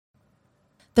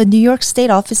The New York State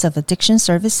Office of Addiction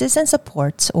Services and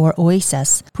Supports, or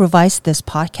OASS, provides this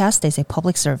podcast as a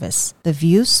public service. The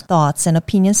views, thoughts, and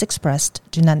opinions expressed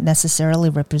do not necessarily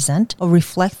represent or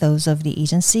reflect those of the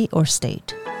agency or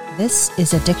state. This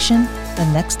is Addiction,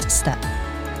 the Next Step.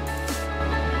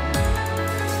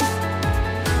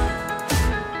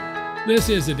 This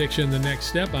is Addiction, the Next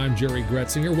Step. I'm Jerry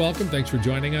Gretzinger. Welcome. Thanks for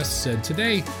joining us.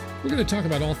 Today, we're going to talk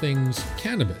about all things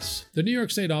cannabis. The New York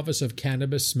State Office of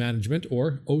Cannabis Management,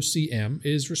 or OCM,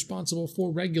 is responsible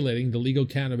for regulating the legal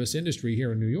cannabis industry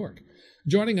here in New York.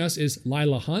 Joining us is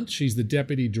Lila Hunt. She's the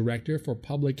Deputy Director for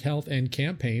Public Health and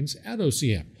Campaigns at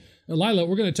OCM. Lila,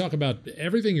 we're going to talk about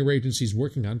everything your agency is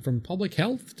working on, from public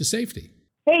health to safety.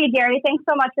 Hey, Jerry. Thanks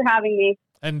so much for having me.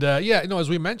 And as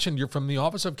we mentioned, you're from the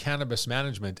Office of Cannabis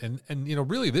Management, and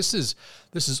really this is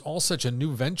all such a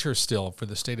new venture still for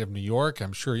the state of New York.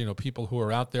 I'm sure people who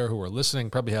are out there who are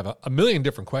listening probably have a million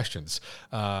different questions,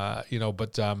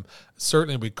 but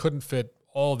certainly we couldn't fit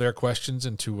all their questions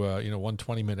into one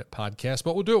 20-minute podcast,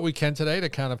 but we'll do what we can today to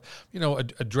kind of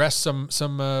address some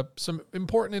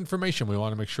important information we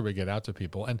want to make sure we get out to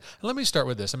people. And let me start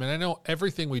with this. I mean, I know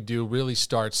everything we do really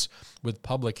starts with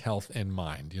public health in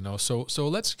mind, so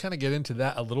let's kind of get into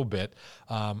that a little bit.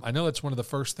 I know that's one of the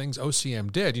first things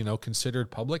OCM did,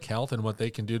 considered public health and what they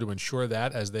can do to ensure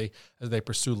that as they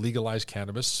pursue legalized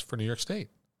cannabis for New York State.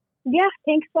 Yeah,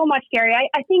 thanks so much, Jerry.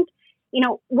 I think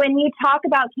when you talk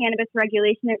about cannabis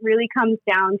regulation, it really comes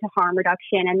down to harm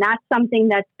reduction. And that's something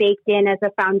that's baked in as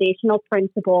a foundational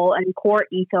principle and core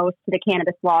ethos to the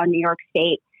cannabis law in New York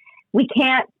State. We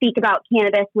can't speak about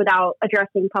cannabis without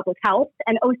addressing public health.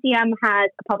 And OCM has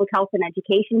a public health and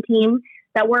education team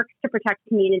that works to protect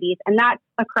communities. And that's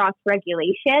across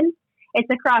regulation. It's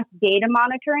across data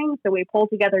monitoring. So we pull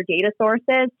together data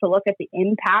sources to look at the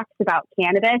impacts about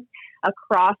cannabis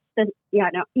across the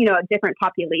different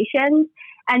populations.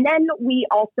 And then we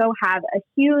also have a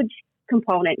huge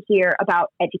component here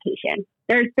about education.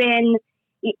 There's been,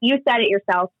 you said it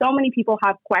yourself, so many people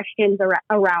have questions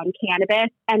around cannabis,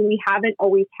 and we haven't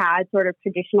always had sort of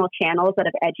traditional channels that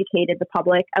have educated the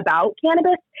public about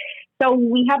cannabis. So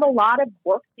we have a lot of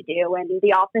work to do, and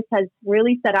the office has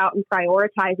really set out in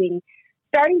prioritizing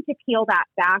starting to peel that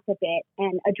back a bit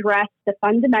and address the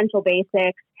fundamental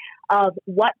basics of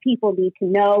what people need to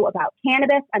know about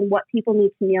cannabis and what people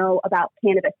need to know about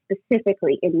cannabis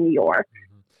specifically in New York.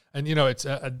 And, it's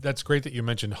that's great that you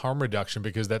mentioned harm reduction,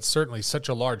 because that's certainly such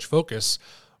a large focus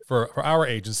for our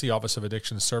agency, Office of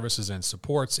Addiction Services and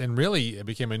Supports, and really it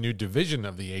became a new division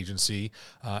of the agency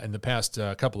in the past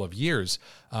couple of years.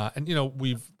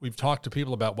 We've talked to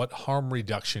people about what harm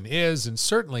reduction is, and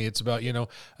certainly it's about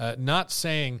not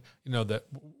saying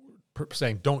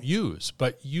saying don't use,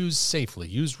 but use safely,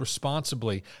 use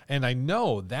responsibly, and I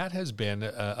know that has been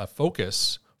a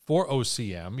focus for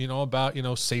OCM.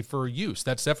 About safer use.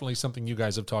 That's definitely something you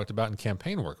guys have talked about in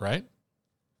campaign work, right?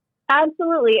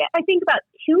 Absolutely. I think about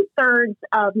 2/3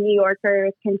 of New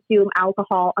Yorkers consume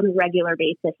alcohol on a regular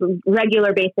basis.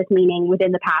 Regular basis meaning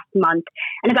within the past month.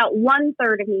 And about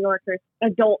 1/3 of New Yorkers,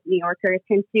 adult New Yorkers,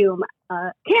 consume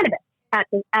cannabis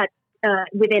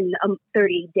within a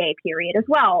 30-day period as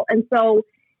well. And so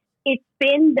it's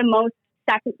been the most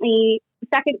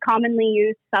second commonly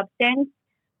used substance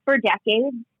for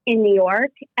decades in New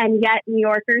York, and yet New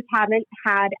Yorkers haven't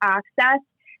had access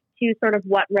to sort of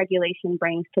what regulation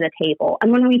brings to the table.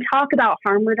 And when we talk about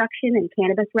harm reduction and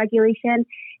cannabis regulation,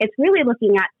 it's really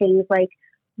looking at things like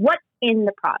what's in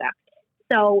the product.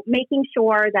 So making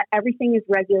sure that everything is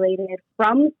regulated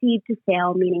from seed to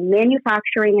sale, meaning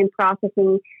manufacturing and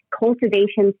processing,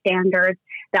 cultivation standards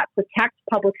that protect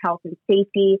public health and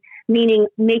safety, meaning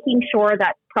making sure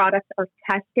that products are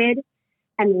tested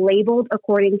and labeled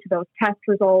according to those test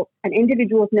results, and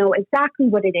individuals know exactly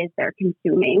what it is they're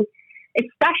consuming,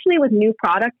 especially with new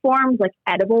product forms like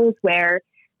edibles, where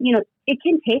it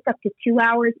can take up to 2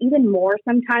 hours, even more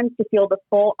sometimes, to feel the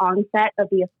full onset of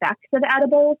the effects of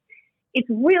edibles. It's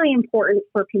really important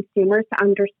for consumers to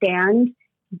understand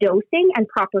dosing and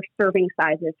proper serving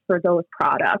sizes for those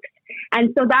products. And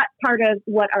so that's part of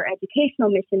what our educational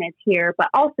mission is here, but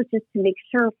also just to make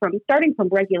sure starting from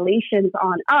regulations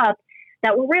on up,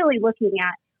 that we're really looking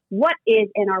at what is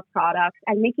in our products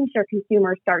and making sure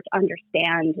consumers start to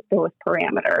understand those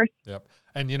parameters. Yep.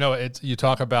 And, you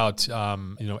talk about,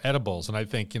 edibles. And I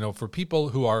think, for people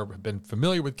who have been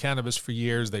familiar with cannabis for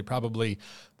years,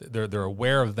 they're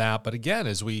aware of that. But again,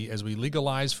 as we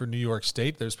legalize for New York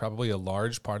State, there's probably a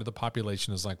large part of the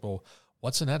population is like, well,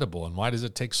 what's an edible and why does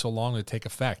it take so long to take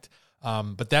effect?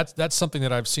 But that's something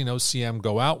that I've seen OCM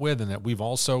go out with, and that we've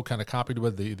also kind of copied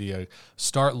with the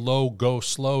start low, go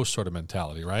slow sort of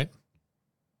mentality, right?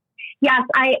 Yes,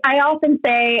 I often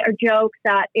say or joke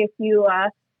that if you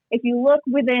look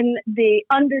within the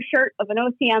undershirt of an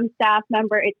OCM staff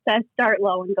member, it says start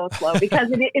low and go slow, because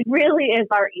it really is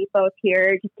our ethos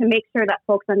here, just to make sure that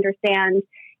folks understand,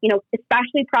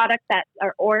 especially products that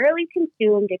are orally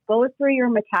consumed, it goes through your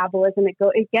metabolism,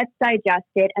 it gets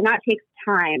digested, and that takes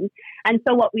time. And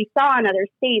so what we saw in other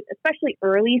states, especially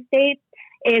early states,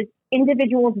 is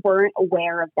individuals weren't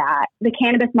aware of that. The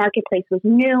cannabis marketplace was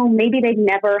new. Maybe they'd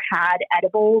never had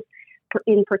edibles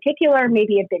in particular.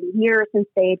 Maybe it had been years since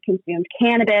they had consumed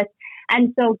cannabis.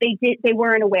 And so they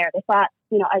weren't aware. They thought,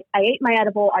 I ate my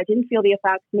edible. I didn't feel the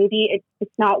effects. Maybe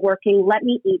it's not working. Let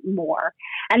me eat more.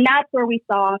 And that's where we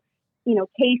saw,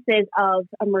 cases of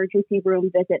emergency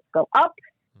room visits go up.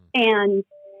 And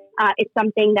it's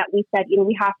something that we said,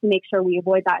 we have to make sure we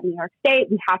avoid that in New York State.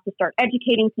 We have to start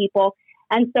educating people.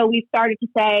 And so we started to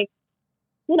say,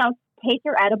 take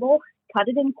your edible, cut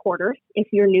it in quarters if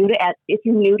you're new to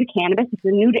cannabis, if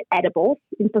you're new to edibles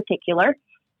in particular,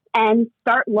 and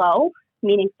start low,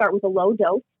 meaning start with a low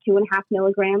dose, 2.5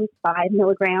 milligrams, 5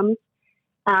 milligrams.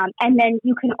 And then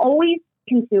you can always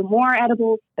consume more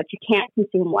edibles, but you can't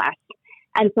consume less.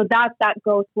 And so that's that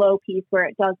go slow piece, where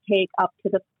it does take up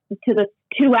to the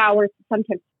 2 hours,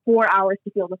 sometimes 4 hours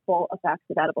to feel the full effects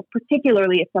of edibles,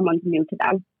 particularly if someone's new to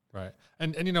them. Right.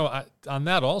 And on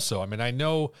that also, I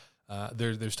know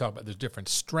there's talk about there's different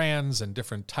strands and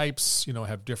different types,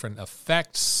 have different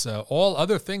effects, all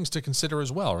other things to consider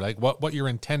as well, like what your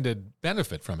intended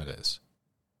benefit from it is.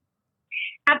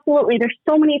 Absolutely. There's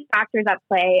so many factors at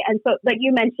play. And so, like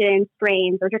you mentioned,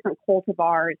 strains or different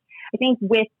cultivars. I think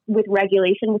with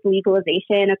regulation, with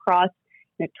legalization across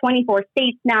 24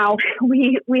 states now,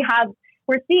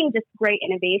 we're seeing just great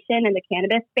innovation in the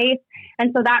cannabis space.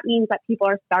 And so that means that people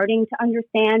are starting to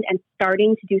understand and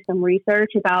starting to do some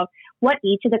research about what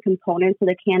each of the components of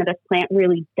the cannabis plant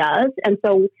really does. And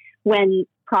so when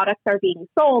products are being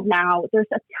sold now, there's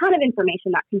a ton of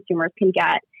information that consumers can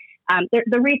get.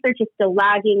 The research is still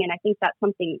lagging, and I think that's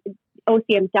something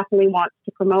OCM definitely wants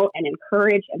to promote and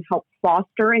encourage and help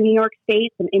foster in New York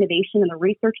State, some innovation in the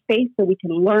research space so we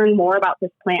can learn more about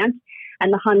this plant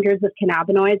and the hundreds of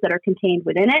cannabinoids that are contained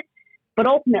within it. But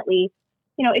ultimately,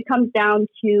 it comes down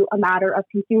to a matter of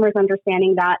consumers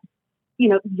understanding that,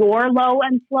 your low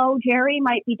and slow, Jerry,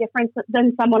 might be different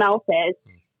than someone else's.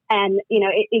 And,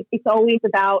 it's always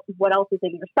about what else is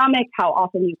in your stomach, how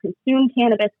often you consume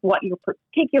cannabis, what your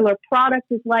particular product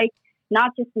is like,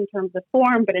 not just in terms of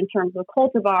form, but in terms of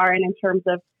cultivar and in terms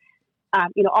of,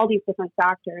 all these different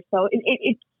factors. So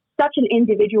it's such an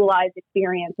individualized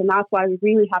experience. And that's why we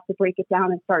really have to break it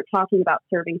down and start talking about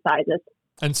serving sizes.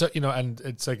 And so, and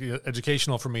it's like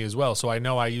educational for me as well. So I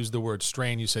know I used the word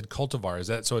strain. You said cultivar. Is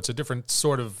that, so it's a different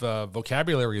sort of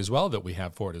vocabulary as well that we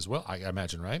have for it as well, I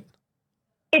imagine, right?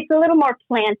 It's a little more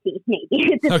planty,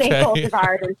 maybe, to say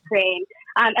cultivar than strain,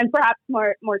 and perhaps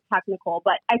more technical.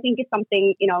 But I think it's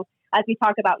something, as we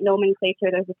talk about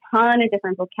nomenclature, there's a ton of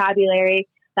different vocabulary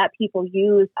that people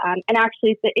use. And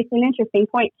actually, it's an interesting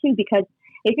point, too, because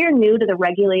if you're new to the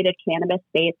regulated cannabis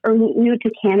space or new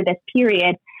to cannabis,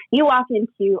 period, you walk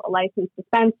into a licensed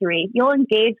dispensary, you'll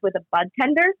engage with a bud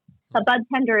tender. A bud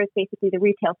tender is basically the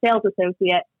retail sales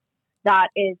associate that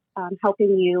is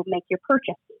helping you make your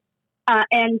purchase.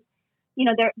 And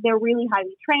they're really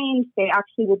highly trained. They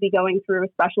actually will be going through a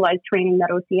specialized training that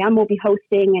OCM will be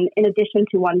hosting, and in addition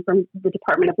to one from the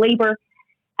Department of Labor.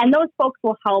 And those folks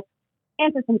will help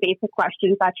answer some basic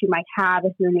questions that you might have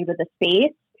if you're new to the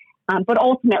space. But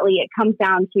ultimately, it comes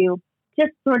down to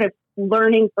just sort of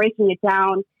learning, breaking it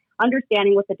down,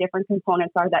 understanding what the different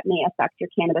components are that may affect your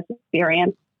cannabis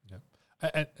experience.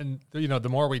 Yeah. And the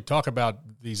more we talk about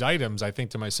these items, I think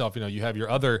to myself, you have your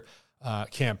other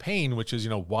campaign, which is,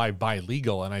 why buy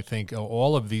legal. And I think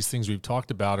all of these things we've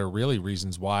talked about are really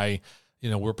reasons why,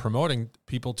 we're promoting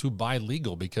people to buy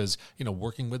legal, because,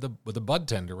 working with a bud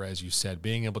tender, as you said,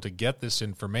 being able to get this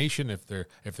information, if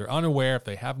they're unaware, if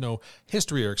they have no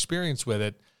history or experience with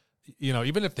it,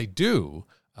 even if they do,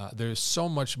 there's so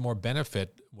much more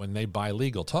benefit when they buy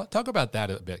legal. Talk about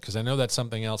that a bit, because I know that's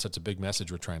something else that's a big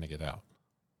message we're trying to get out.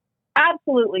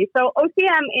 Absolutely. So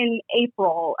OCM in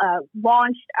April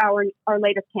launched our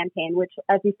latest campaign, which,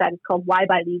 as you said, is called Why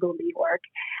Buy Legal New York.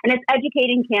 And it's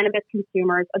educating cannabis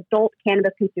consumers, adult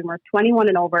cannabis consumers, 21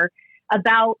 and over,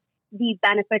 about the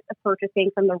benefits of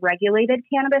purchasing from the regulated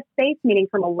cannabis space, meaning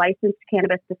from a licensed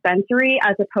cannabis dispensary,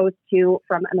 as opposed to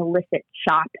from an illicit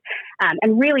shop.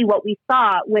 And really what we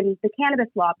saw when the cannabis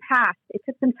law passed, it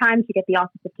took some time to get the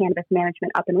Office of Cannabis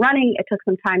Management up and running. It took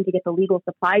some time to get the legal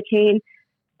supply chain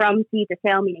from seed to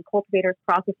sale, meaning cultivators,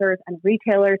 processors, and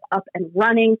retailers up and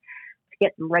running, to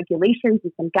get some regulations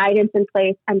and some guidance in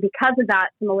place. And because of that,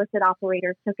 some illicit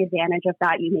operators took advantage of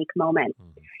that unique moment.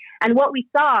 And what we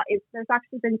saw is there's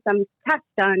actually been some tests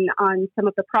done on some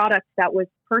of the products that was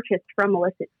purchased from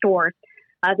illicit stores.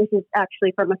 This is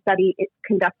actually from a study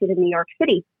conducted in New York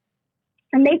City.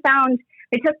 And they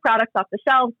took products off the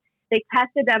shelves, they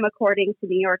tested them according to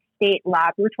New York State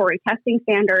laboratory testing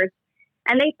standards,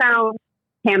 and they found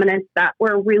contaminants that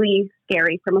were really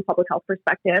scary from a public health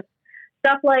perspective.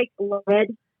 Stuff like lead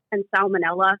and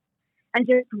salmonella, and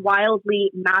just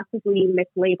wildly, massively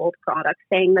mislabeled products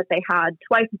saying that they had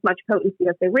twice as much potency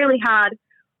as they really had,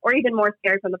 or even more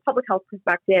scary from the public health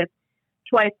perspective,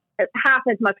 half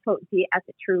as much potency as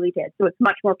it truly did. So it's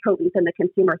much more potent than the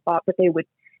consumer thought that they would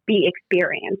be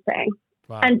experiencing.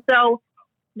 Wow. And so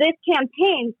this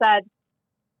campaign said,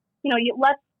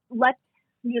 let's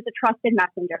use a trusted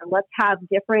messenger. Let's have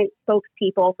different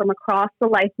spokespeople from across the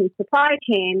licensed supply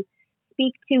chain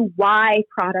speak to why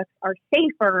products are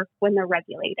safer when they're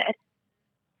regulated.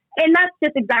 And that's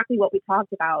just exactly what we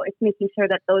talked about. It's making sure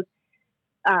that those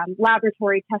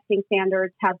laboratory testing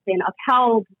standards have been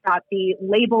upheld, that the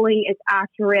labeling is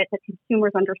accurate, that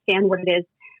consumers understand what it is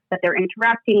that they're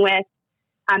interacting with,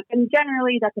 and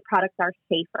generally that the products are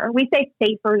safer. We say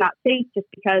safer, not safe, just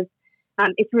because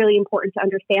it's really important to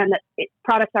understand that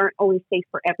products aren't always safe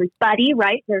for everybody,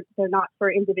 right? They're not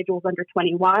for individuals under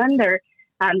 21. They're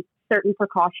certain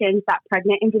precautions that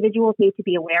pregnant individuals need to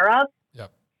be aware of. Yep.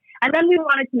 And then we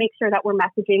wanted to make sure that we're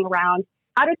messaging around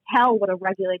how to tell what a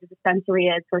regulated dispensary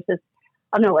is versus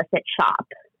an illicit shop.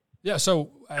 Yeah.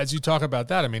 So as you talk about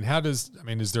that, is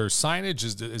there signage?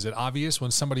 Is it obvious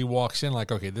when somebody walks in,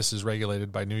 like, okay, this is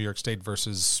regulated by New York State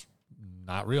versus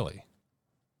not really?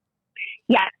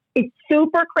 Yes. It's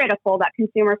super critical that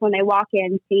consumers, when they walk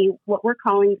in, see what we're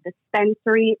calling the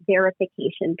dispensary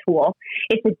verification tool.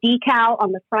 It's a decal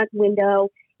on the front window.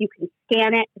 You can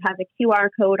scan it. It has a QR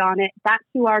code on it. That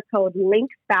QR code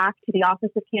links back to the Office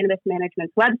of Cannabis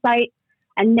Management's website.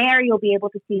 And there you'll be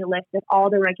able to see a list of all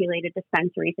the regulated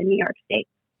dispensaries in New York State.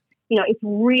 It's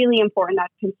really important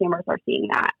that consumers are seeing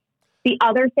that. The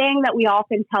other thing that we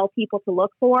often tell people to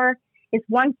look for is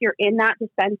once you're in that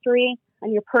dispensary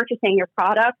and you're purchasing your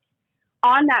product,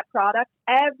 on that product,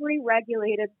 every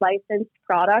regulated licensed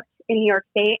product in New York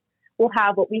State will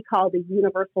have what we call the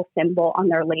universal symbol on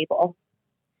their label.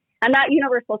 And that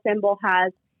universal symbol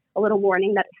has a little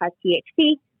warning that it has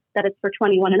THC, that it's for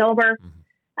 21 and over,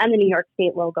 and the New York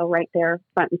State logo right there,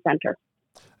 front and center.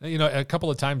 A couple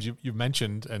of times you've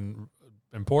mentioned, and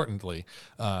importantly,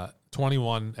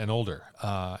 21 and older.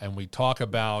 And we talk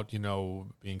about,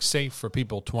 being safe for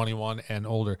people 21 and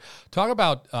older. Talk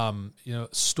about,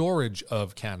 storage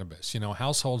of cannabis,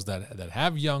 households that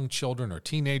have young children or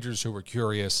teenagers who are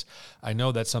curious. I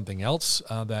know that's something else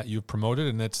that you've promoted,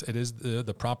 and it is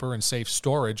the proper and safe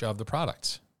storage of the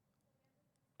products.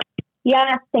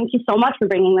 Yes, thank you so much for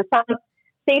bringing this up.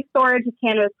 Safe storage of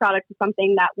cannabis products is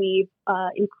something that we've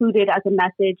included as a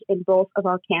message in both of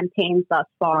our campaigns thus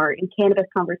far. In Cannabis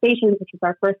Conversations, which is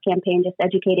our first campaign, just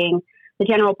educating the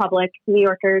general public, New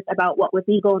Yorkers, about what was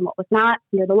legal and what was not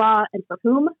under the law and for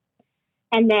whom.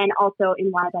 And then also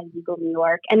in Why Buy Legal New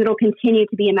York. And it'll continue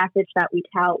to be a message that we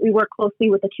tell. We work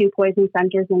closely with the 2 poison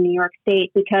centers in New York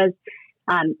State because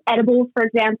edibles, for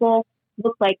example,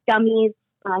 look like gummies.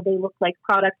 They look like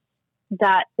products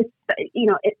that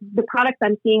the products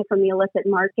I'm seeing from the illicit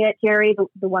market, Jerry,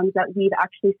 the ones that we've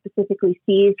actually specifically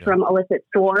seized from illicit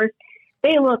stores,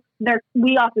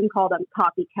 we often call them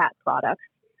copycat products.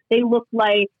 They look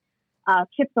like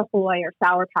Chips Ahoy or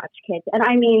Sour Patch Kids. And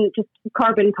I mean just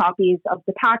carbon copies of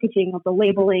the packaging, of the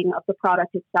labeling of the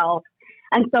product itself.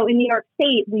 And so in New York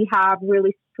State, we have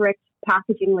really strict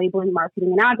packaging, labeling,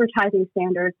 marketing, and advertising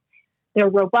standards. They're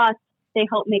robust. They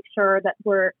help make sure that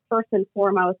we're first and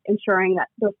foremost ensuring that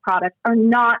those products are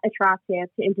not attractive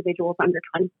to individuals under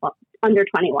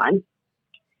 21.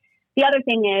 The other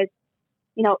thing is,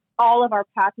 all of our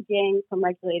packaging from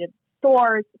regulated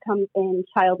stores comes in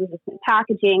child-resistant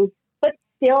packaging. But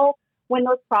still, when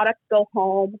those products go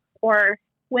home or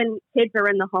when kids are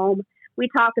in the home, we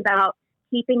talk about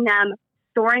keeping them,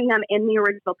 storing them in the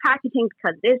original packaging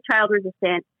because it is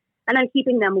child-resistant, and then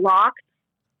keeping them locked,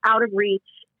 out of reach,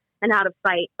 and out of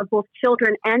sight of both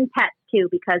children and pets too,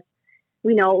 because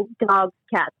we know dogs,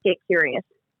 cats get curious.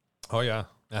 Oh yeah,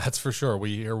 that's for sure.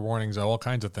 We hear warnings on all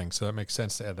kinds of things, so that makes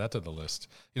sense to add that to the list.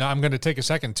 I'm going to take a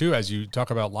second too, as you talk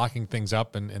about locking things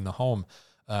up in the home.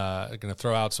 I'm going to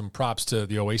throw out some props to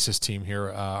the Oasis team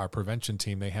here, our prevention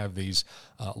team. They have these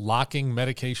locking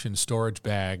medication storage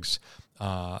bags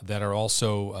that are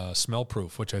also smell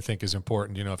proof, which I think is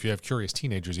important. You know, if you have curious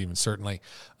teenagers, even certainly.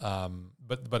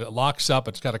 But it locks up.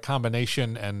 It's got a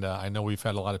combination, and I know we've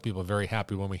had a lot of people very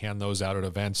happy when we hand those out at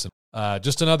events. And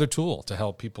just another tool to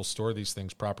help people store these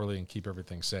things properly and keep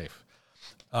everything safe.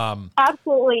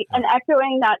 Absolutely. And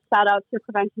echoing that, shout out to your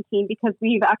prevention team, because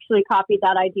we've actually copied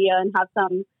that idea and have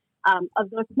some of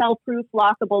those smell-proof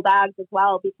lockable bags as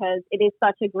well, because it is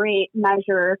such a great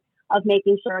measure of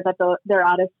making sure that they're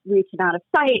out of reach and out of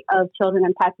sight of children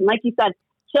and pets. And like you said,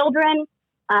 children,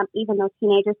 even though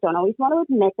teenagers don't always want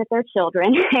to admit that they're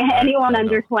children, anyone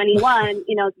under 21,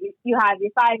 you know, you have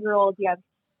your 5-year-olds, you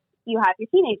have your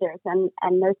teenagers, and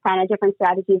there's kind of different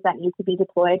strategies that need to be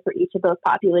deployed for each of those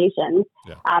populations.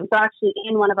 Yeah. So actually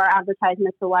in one of our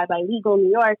advertisements for Why Buy Legal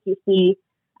New York, you see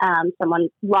someone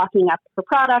locking up for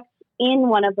products in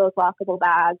one of those lockable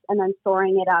bags and then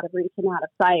storing it out of reach and out of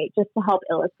sight, just to help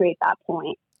illustrate that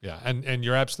point. Yeah. And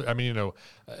you're absolutely, I mean, you know,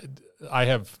 I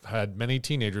have had many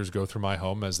teenagers go through my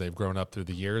home as they've grown up through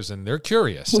the years, and they're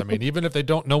curious. I mean, even if they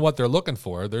don't know what they're looking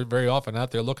for, they're very often out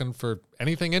there looking for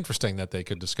anything interesting that they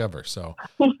could discover. So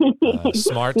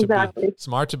smart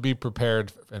to be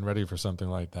prepared and ready for something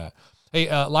like that. Hey,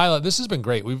 Lila, this has been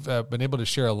great. We've been able to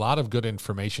share a lot of good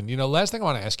information. You know, last thing I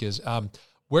want to ask you is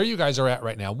where you guys are at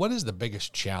right now. What is the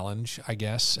biggest challenge, I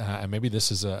guess? And maybe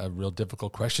this is a real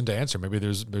difficult question to answer. Maybe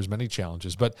there's many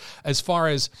challenges. But as far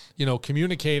as, you know,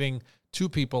 communicating to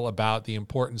people about the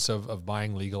importance of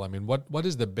buying legal, I mean, what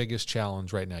is the biggest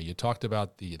challenge right now? You talked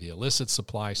about the illicit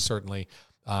supply, certainly.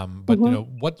 But, you know,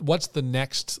 what's the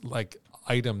next,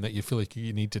 item that you feel like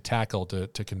you need to tackle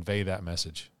to convey that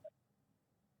message?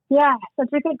 Yeah, such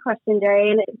a good question,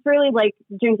 Jerry. And it's really like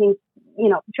drinking, you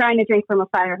know, trying to drink from a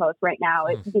fire hose right now.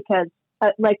 It's because,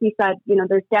 like you said, you know,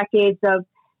 there's decades of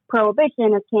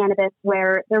prohibition of cannabis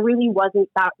where there really wasn't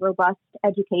that robust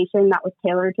education that was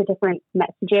tailored to different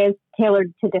messages,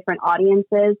 tailored to different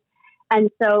audiences. And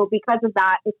so because of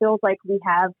that, it feels like we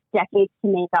have decades to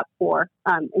make up for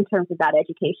in terms of that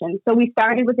education. So we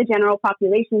started with the general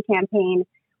population campaign.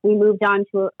 We moved on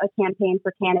to a campaign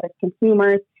for cannabis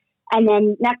consumers. And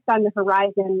then next on the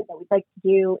horizon that we'd like to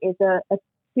do is a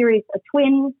series of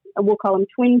twins, we'll call them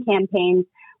twin campaigns,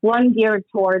 one geared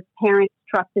towards parents,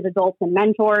 trusted adults, and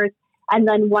mentors, and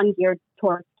then one geared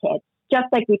towards kids.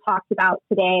 Just like we talked about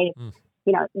today,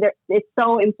 you know, it's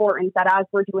so important that as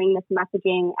we're doing this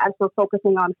messaging, as we're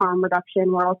focusing on harm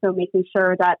reduction, we're also making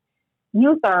sure that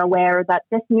youth are aware that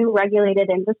this new regulated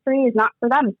industry is not for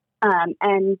them,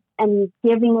 and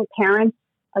giving parents,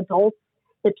 adults,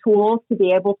 the tools to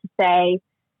be able to say,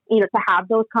 you know, to have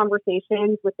those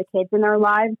conversations with the kids in their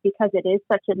lives, because it is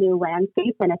such a new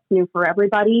landscape and it's new for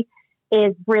everybody,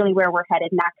 is really where we're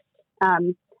headed next.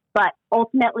 But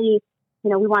ultimately, you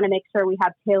know, we want to make sure we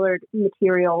have tailored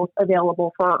materials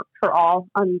available for all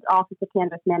on the Office of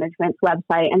Cannabis Management's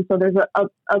website. And so there's a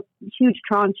huge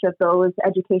tranche of those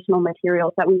educational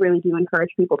materials that we really do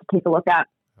encourage people to take a look at.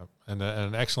 And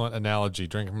an excellent analogy,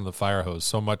 drinking from the fire hose.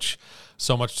 So much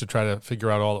to try to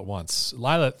figure out all at once.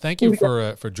 Lila, thank you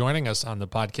for joining us on the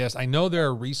podcast. I know there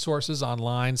are resources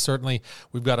online. Certainly,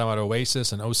 we've got them at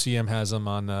Oasis, and OCM has them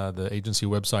on the agency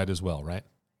website as well, right?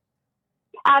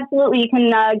 Absolutely. You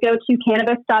can go to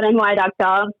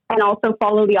cannabis.ny.gov and also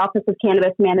follow the Office of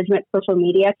Cannabis Management social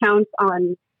media accounts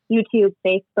on YouTube,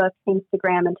 Facebook,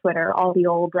 Instagram, and Twitter, all the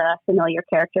old familiar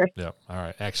characters. Yeah. All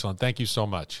right. Excellent. Thank you so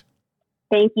much.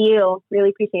 Thank you.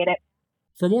 Really appreciate it.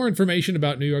 For more information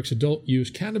about New York's adult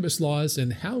use cannabis laws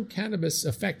and how cannabis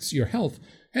affects your health,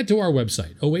 head to our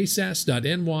website,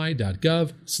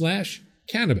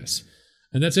 oasas.ny.gov/cannabis.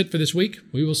 And that's it for this week.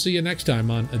 We will see you next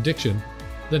time on Addiction,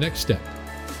 the Next Step.